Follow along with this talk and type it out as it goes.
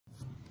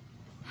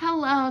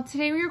Hello,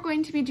 today we are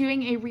going to be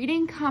doing a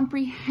reading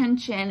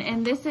comprehension,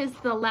 and this is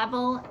the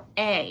level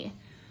A.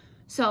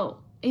 So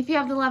if you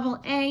have the level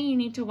A, you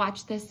need to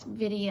watch this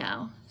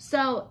video.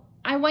 So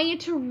I want you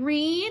to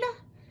read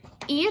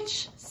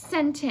each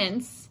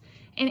sentence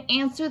and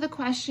answer the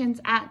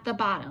questions at the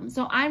bottom.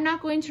 So I'm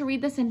not going to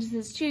read the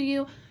sentences to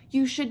you.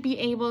 You should be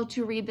able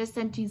to read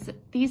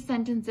these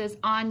sentences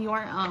on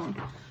your own.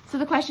 So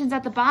the questions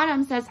at the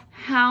bottom says,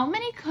 how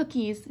many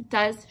cookies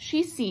does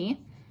she see?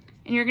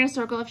 And you're going to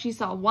circle if she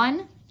saw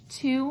 1,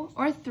 2,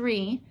 or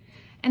 3.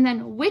 And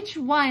then which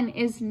one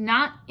is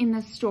not in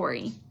the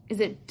story? Is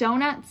it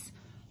donuts,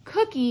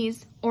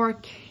 cookies, or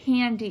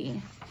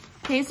candy?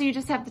 Okay, so you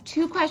just have the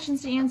 2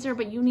 questions to answer,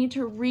 but you need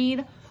to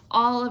read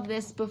all of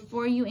this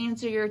before you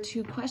answer your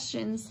 2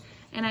 questions.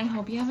 And I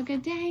hope you have a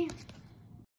good day.